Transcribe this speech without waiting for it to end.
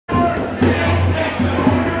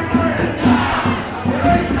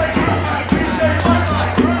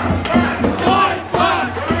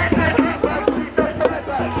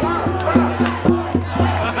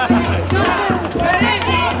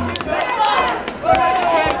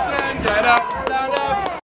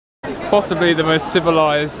Possibly the most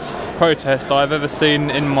civilised protest I've ever seen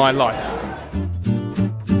in my life.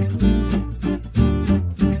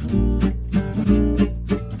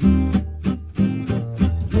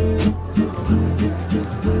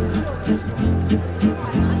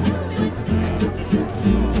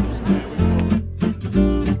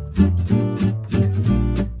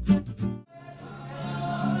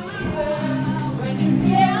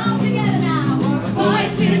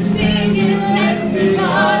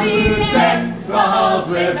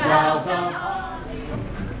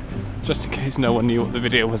 Just in case no one knew what the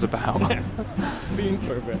video was about.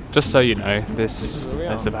 Just so you know, this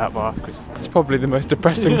is about Bath Christmas. It's probably the most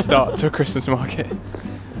depressing start to a Christmas market.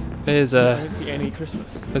 There's I don't see any Christmas.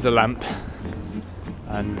 There's a lamp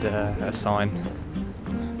and a sign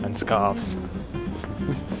and scarves.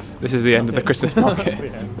 This is the end of the Christmas market.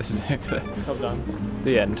 This is it. Well done.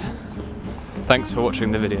 The end. Thanks for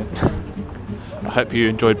watching the video. I hope you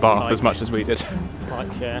enjoyed Bath as much as we did.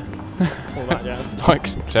 Like, share, all that jazz. Like,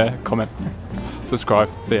 share, comment, subscribe.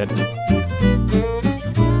 The end.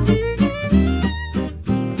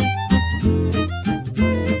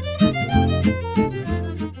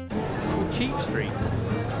 Cheap Street.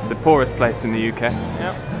 It's the poorest place in the UK.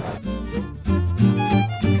 Yep.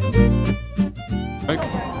 Okay.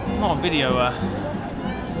 Not a video,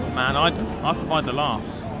 man. I provide the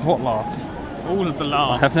laughs. What laughs? All of the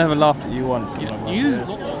laughs. I've never laughed at you once. You?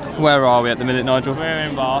 Where are we at the minute, Nigel? We're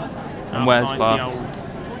in Bath. And where's outside Bath? The old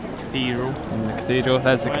cathedral. In the cathedral.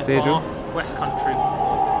 There's the Where's cathedral. Bath? West Country.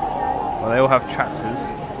 Well, they all have tractors.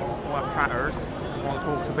 All have tratters. One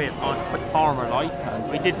talks a bit farmer like.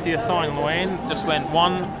 We did see a sign on the way in. Just went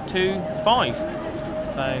 1, 2, 5. So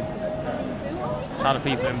that's how the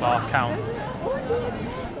people in Bath count.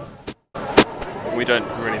 We don't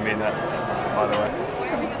really mean that, by the way.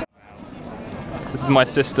 This is my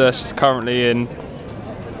sister. She's currently in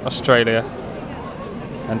Australia,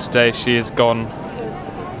 and today she has gone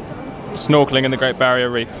snorkeling in the Great Barrier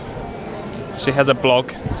Reef. She has a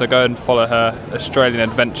blog, so go and follow her Australian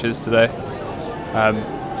adventures today.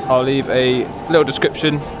 I'll leave a little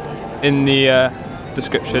description in the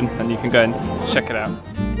description, and you can go and check it out.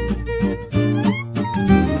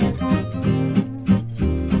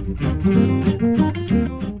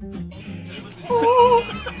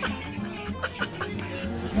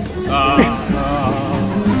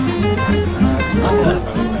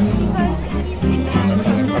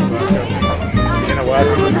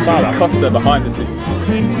 Costa behind the scenes.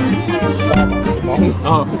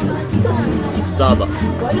 Oh, Starbucks.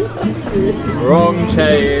 Wrong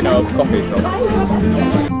chain of coffee shops.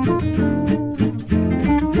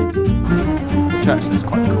 Which actually is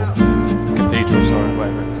quite cool. Cathedral, sorry,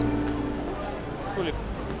 whatever it is.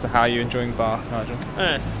 So how are you enjoying Bath, Nigel?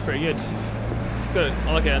 Yeah, it's pretty good. It's good.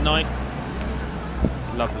 I like it at night. It's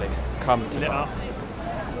lovely. Come to Lit Bath. up.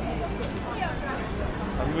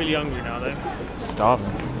 I'm really hungry now though. Starving.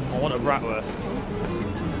 I want a bratwurst.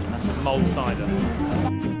 That's a mulled cider.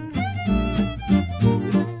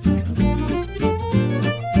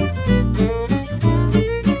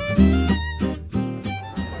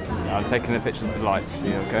 Yeah, I'm taking a picture of the lights for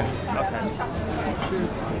you, okay? Okay.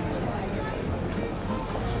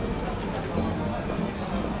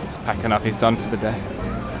 It's packing up, he's done for the day.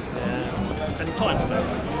 Yeah. It's time though.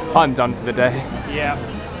 I'm done for the day. Yeah.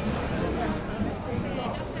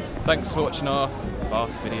 Thanks for watching our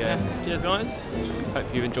Bath video. Yeah. Cheers guys.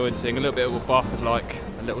 Hope you enjoyed seeing a little bit of what Bath is like,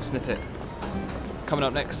 a little snippet. Coming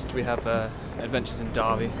up next we have adventures in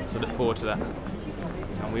Derby, so look forward to that.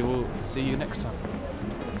 And we will see you next time.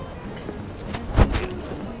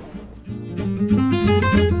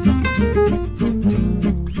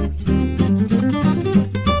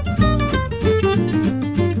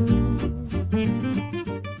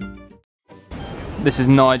 This is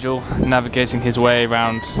Nigel navigating his way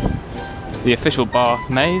around the official Bath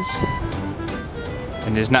maze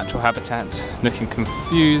in his natural habitat, looking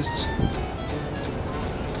confused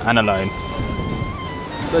and alone.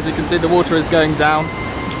 So as you can see, the water is going down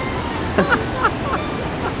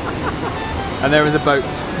and there is a boat,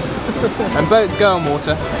 and boats go on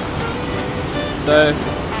water, so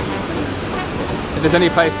if there's any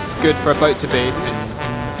place good for a boat to be,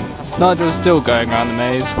 Nigel is still going around the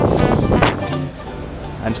maze.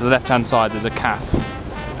 And to the left hand side there's a calf.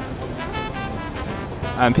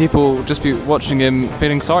 And people will just be watching him,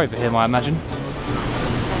 feeling sorry for him, I imagine.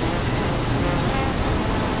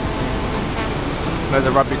 There's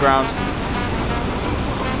a rugby ground.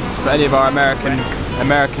 For any of our American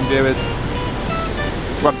viewers,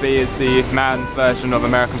 rugby is the man's version of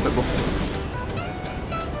American football.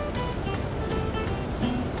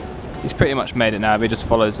 He's pretty much made it now, but he just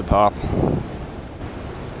follows the path.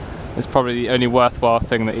 It's probably the only worthwhile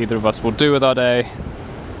thing that either of us will do with our day.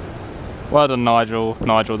 Well done, Nigel,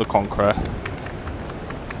 Nigel the Conqueror.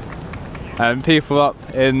 And people up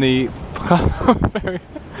in the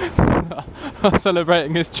are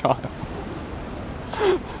celebrating his triumph.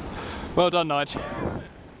 Well done, Nigel.